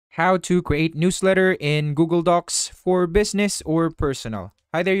How to create newsletter in Google Docs for business or personal.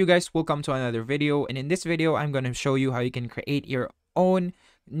 Hi there, you guys. Welcome to another video. And in this video, I'm going to show you how you can create your own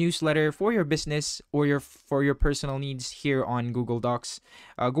newsletter for your business or your personal needs here on Google Docs.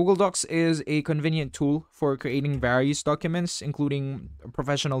 Google Docs is a convenient tool for creating various documents, including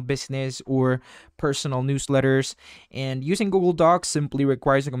professional business or personal newsletters. And using Google Docs simply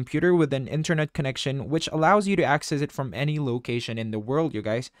requires a computer with an internet connection, which allows you to access it from any location in the world, you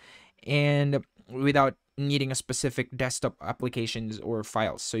guys, and without needing a specific desktop applications or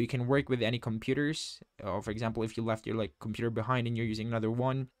files. So you can work with any computers. For example, if you left your computer behind and you're using another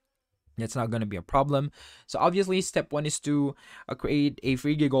one, that's not going to be a problem. So obviously, step one is to create a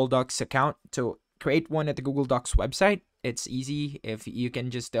free Google Docs account. To create one at the Google Docs website, it's easy. If you can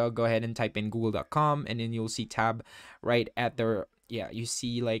just go ahead and type in google.com, and then you'll see tab right at the, you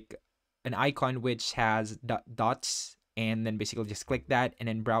see like an icon which has dots, and then basically just click that and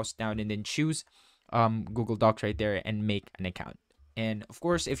then browse down and then choose Google Docs right there and make an account. And of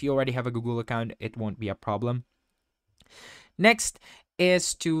course, if you already have a Google account, it won't be a problem. Next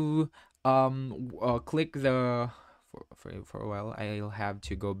is to click the for a while. I'll have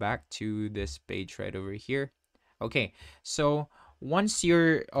to go back to this page right over here. Okay, so once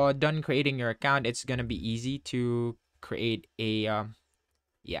you're done creating your account, it's gonna be easy to create a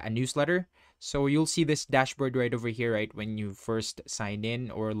newsletter. So you'll see this dashboard right over here, right? When you first sign in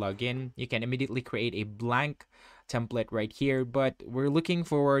or log in, you can immediately create a blank template right here, but we're looking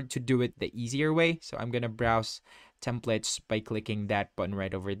forward to do it the easier way. So I'm gonna browse templates by clicking that button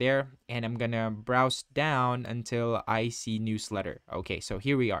right over there, and I'm gonna browse down until I see newsletter. Okay, so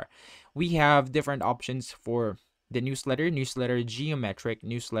here we are. We have different options for the newsletter geometric,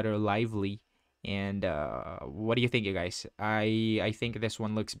 newsletter lively, and what do you think, you guys? I think this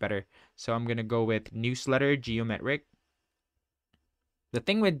one looks better, so I'm gonna go with newsletter geometric. The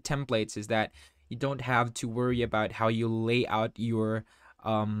thing with templates is that you don't have to worry about how you lay out your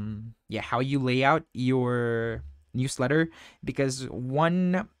newsletter, because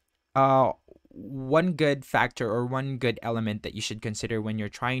one good factor or one good element that you should consider when you're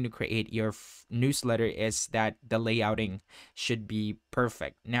trying to create your newsletter is that the layouting should be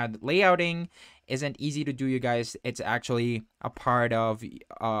perfect. Now, the layouting isn't easy to do, you guys. It's actually a part of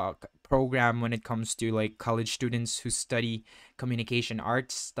program when it comes to like college students who study communication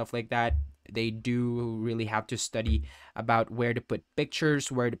arts, stuff like that. They do really have to study about where to put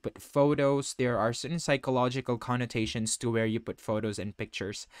pictures, where to put photos. There are certain psychological connotations to where you put photos and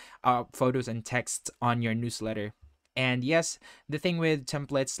pictures, photos and texts on your newsletter. And yes, the thing with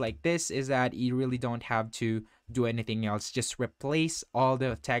templates like this is that you really don't have to do anything else. Just replace all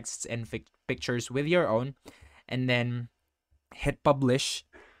the texts and pictures with your own, and then hit publish.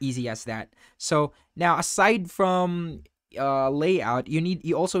 Easy as that. So now, aside from layout,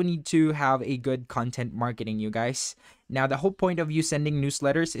 you also need to have a good content marketing, you guys. Now, the whole point of you sending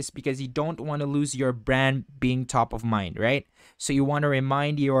newsletters is because you don't want to lose your brand being top of mind, right? So you want to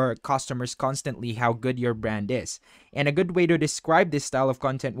remind your customers constantly how good your brand is. And a good way to describe this style of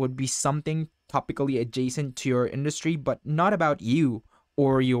content would be something topically adjacent to your industry, but not about you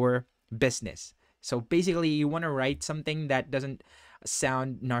or your business. So basically, you want to write something that doesn't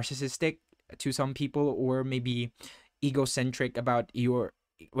sound narcissistic to some people, or maybe egocentric about your,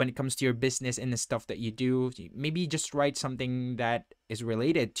 when it comes to your business and the stuff that you do. Maybe just write something that is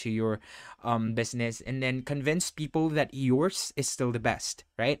related to your business, and then convince people that yours is still the best,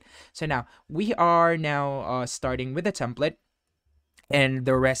 right? So now we are starting with a template, and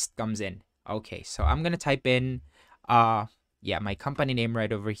the rest comes in. Okay, so I'm gonna type in my company name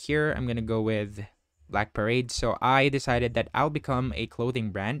right over here. I'm gonna go with Black Parade. So I decided that I'll become a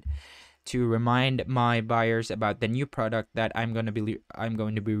clothing brand to remind my buyers about the new product that I'm going to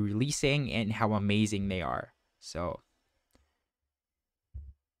be releasing and how amazing they are. So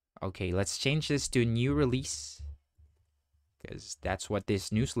okay, let's change this to new release, because that's what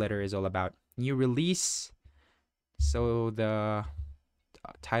this newsletter is all about. New release. So the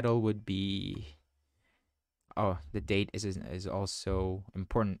title would be, the date is also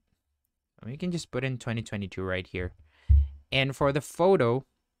important. We can just put in 2022 right here. And for the photo,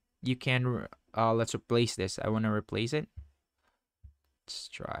 you can let's replace this. I want to replace it. Let's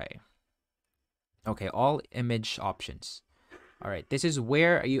try. Okay, all image options. All right, this is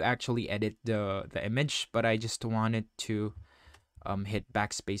where you actually edit the image, but I just wanted to hit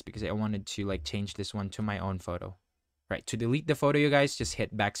backspace because I wanted to like change this one to my own photo. Right, to delete the photo, you guys just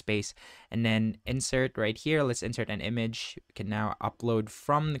hit backspace and then insert right here. Let's insert an image. We can now upload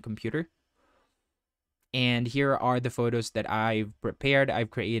from the computer. And here are the photos that I've prepared.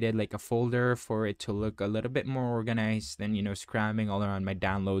 I've created like a folder for it to look a little bit more organized than, you know, scrambling all around my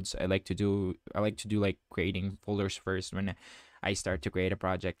downloads. I like to do like creating folders first when I start to create a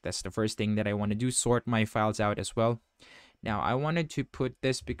project. That's the first thing that I want to do, sort my files out as well. Now, I wanted to put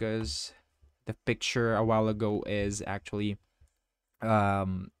this because the picture a while ago is actually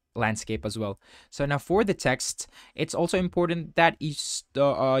landscape as well. So now for the text, it's also important that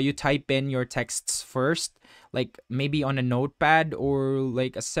you type in your texts first, like maybe on a notepad or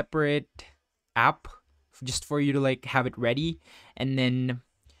like a separate app, just for you to like have it ready, and then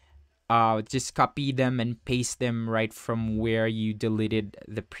just copy them and paste them right from where you deleted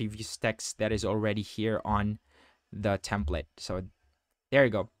the previous text that is already here on the template. So there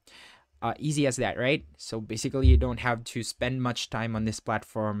you go. Easy as that, right? So basically, you don't have to spend much time on this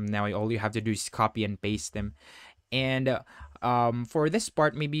platform. Now all you have to do is copy and paste them. And for this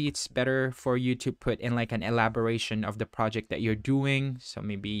part, maybe it's better for you to put in like an elaboration of the project that you're doing. So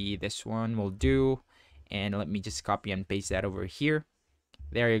maybe this one will do. And let me just copy and paste that over here.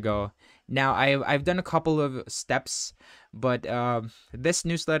 There you go. Now I've done a couple of steps, but this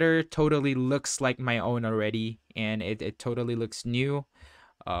newsletter totally looks like my own already, and it totally looks new.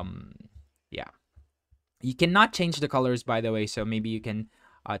 Um, yeah. You cannot change the colors, by the way, so maybe you can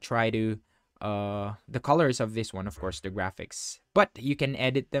try to the colors of this one, of course, the graphics, but you can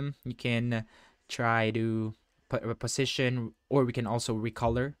edit them. You can try to put a position, or we can also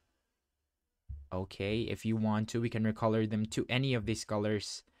recolor. Okay, if you want to, we can recolor them to any of these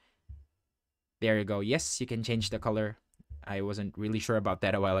colors. There you go. Yes, you can change the color. I wasn't really sure about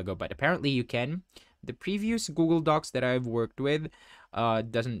that a while ago, but apparently you can. The previous Google Docs that I've worked with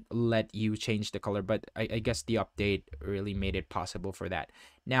doesn't let you change the color, but I guess the update really made it possible for that.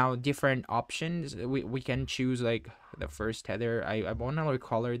 Now, different options. We can choose like the first header. I want to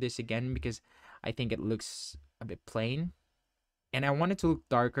recolor this again because I think it looks a bit plain. And I want it to look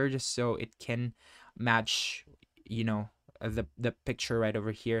darker just so it can match, you know, the picture right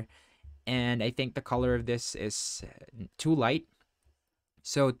over here. And I think the color of this is too light.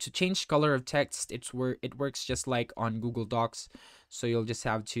 So to change color of text, it works just like on Google Docs. So you'll just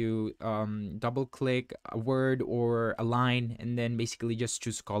have to double click a word or a line, and then basically just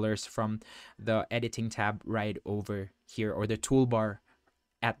choose colors from the editing tab right over here, or the toolbar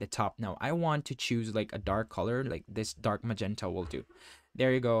at the top. Now I want to choose like a dark color, like this dark magenta will do.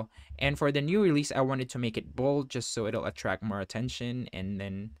 There you go. And for the new release, I wanted to make it bold just so it'll attract more attention. And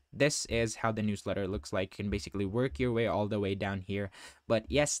then this is how the newsletter looks like. You can basically work your way all the way down here. But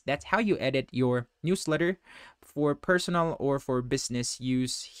yes, that's how you edit your newsletter for personal or for business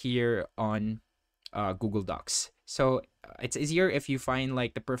use here on Google Docs. So it's easier if you find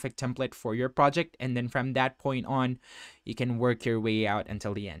like the perfect template for your project, and then from that point on, you can work your way out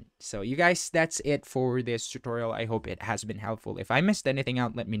until the end. So you guys, that's it for this tutorial. I hope it has been helpful. If I missed anything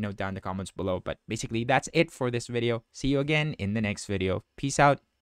out, let me know down in the comments below. But basically, that's it for this video. See you again in the next video. Peace out.